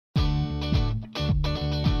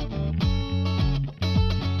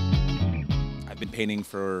painting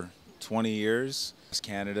for 20 years.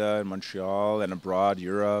 Canada and Montreal and abroad,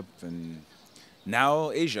 Europe, and now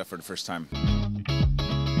Asia for the first time.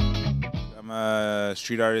 I'm a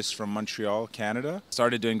street artist from Montreal, Canada.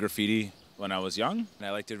 Started doing graffiti when I was young, and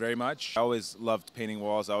I liked it very much. I always loved painting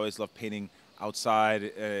walls. I always loved painting outside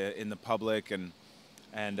in the public and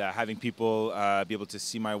having people be able to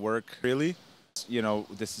see my work really. You know,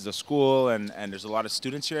 this is a school and there's a lot of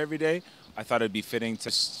students here every day. I thought it'd be fitting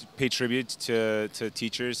to pay tribute to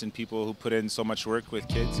teachers and people who put in so much work with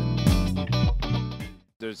kids.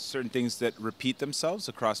 There's certain things that repeat themselves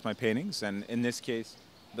across my paintings, and in this case,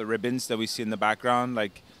 the ribbons that we see in the background,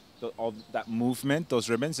 like all that movement, those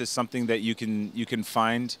ribbons, is something that you can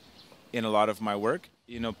find in a lot of my work.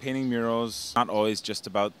 You know, painting murals, not always just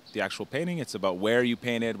about the actual painting, it's about where you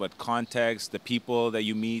painted, what context, the people that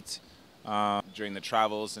you meet during the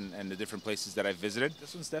travels and the different places that I visited.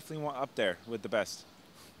 This one's definitely up there with the best.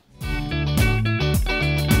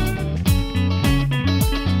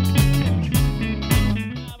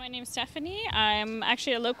 My name's Stephanie. I'm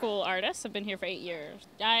actually a local artist. I've been here for 8 years.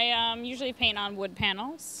 I usually paint on wood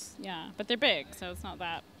panels, yeah, but they're big, so it's not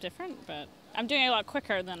that different, but I'm doing it a lot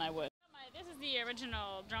quicker than I would. This is the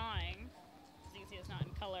original drawing. As you can see, it's not in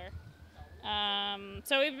color.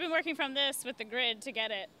 So we've been working from this with the grid to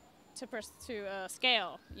get it to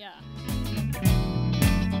scale, yeah.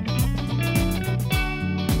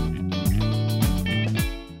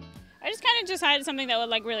 I just kind of decided something that would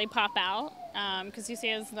like really pop out, because you see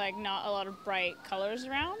there's like not a lot of bright colors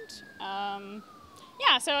around.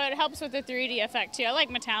 Yeah, so it helps with the 3D effect too. I like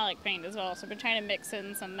metallic paint as well, so I've been trying to mix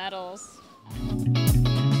in some metals.